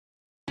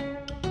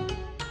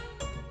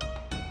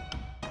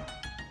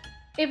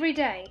Every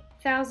day,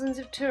 thousands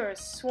of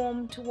tourists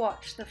swarm to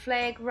watch the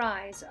flag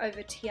rise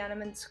over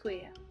Tiananmen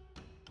Square.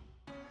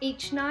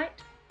 Each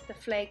night, the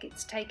flag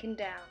gets taken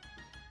down.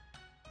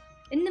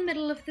 In the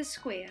middle of the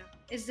square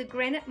is the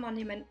granite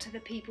monument to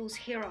the people's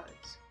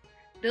heroes.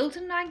 Built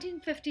in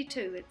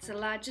 1952, it's the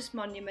largest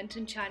monument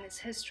in China's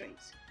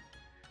histories.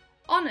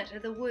 On it are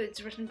the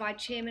words written by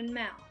Chairman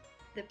Mao,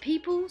 "The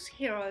people's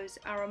heroes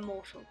are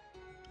immortal."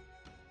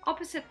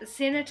 Opposite the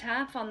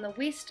cenotaph on the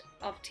west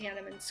of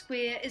Tiananmen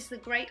Square is the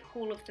Great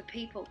Hall of the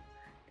People.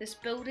 This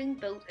building,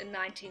 built in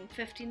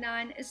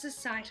 1959, is the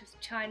site of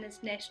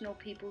China's National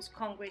People's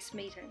Congress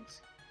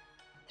meetings.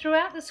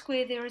 Throughout the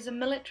square there is a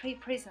military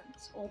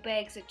presence. All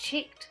bags are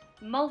checked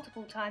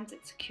multiple times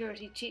at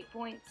security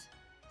checkpoints.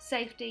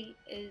 Safety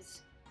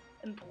is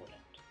important.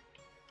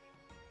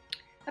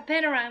 A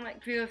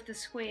panoramic view of the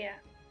square.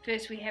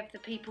 First we have the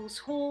People's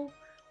Hall,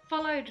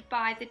 followed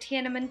by the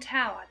Tiananmen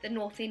Tower, the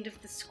north end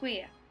of the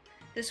square.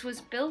 This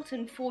was built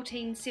in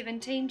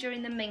 1417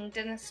 during the Ming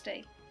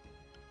Dynasty.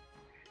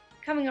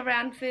 Coming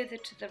around further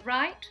to the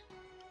right,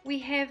 we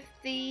have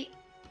the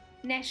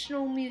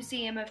National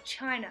Museum of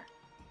China,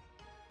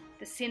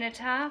 the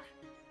cenotaph,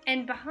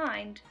 and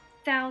behind,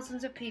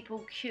 thousands of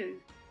people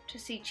queue to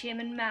see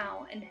Chairman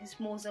Mao in his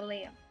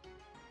mausoleum.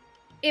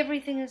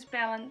 Everything is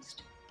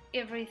balanced,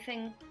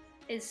 everything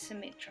is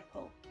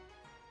symmetrical.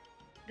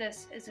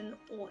 This is an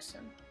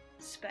awesome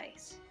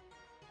space.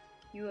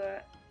 You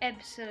are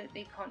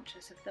absolutely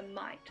conscious of the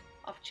might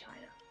of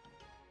China.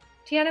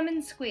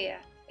 Tiananmen Square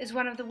is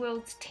one of the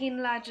world's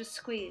 10 largest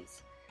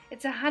squares.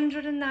 It's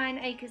 109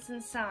 acres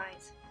in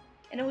size,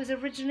 and it was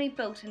originally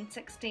built in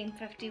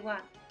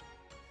 1651.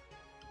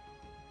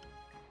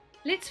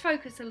 Let's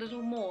focus a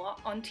little more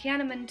on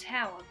Tiananmen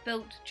Tower,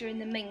 built during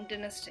the Ming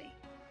Dynasty.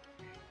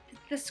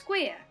 The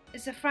square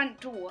is the front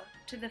door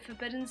to the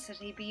Forbidden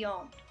City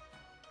beyond.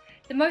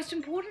 The most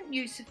important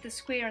use of the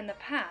square in the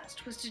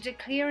past was to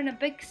declare in a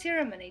big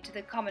ceremony to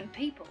the common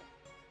people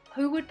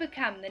who would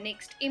become the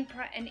next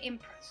emperor and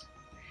empress.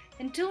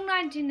 Until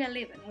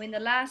 1911, when the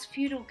last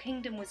feudal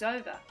kingdom was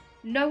over,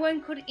 no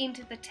one could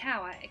enter the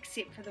tower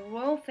except for the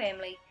royal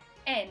family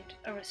and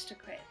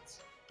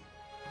aristocrats.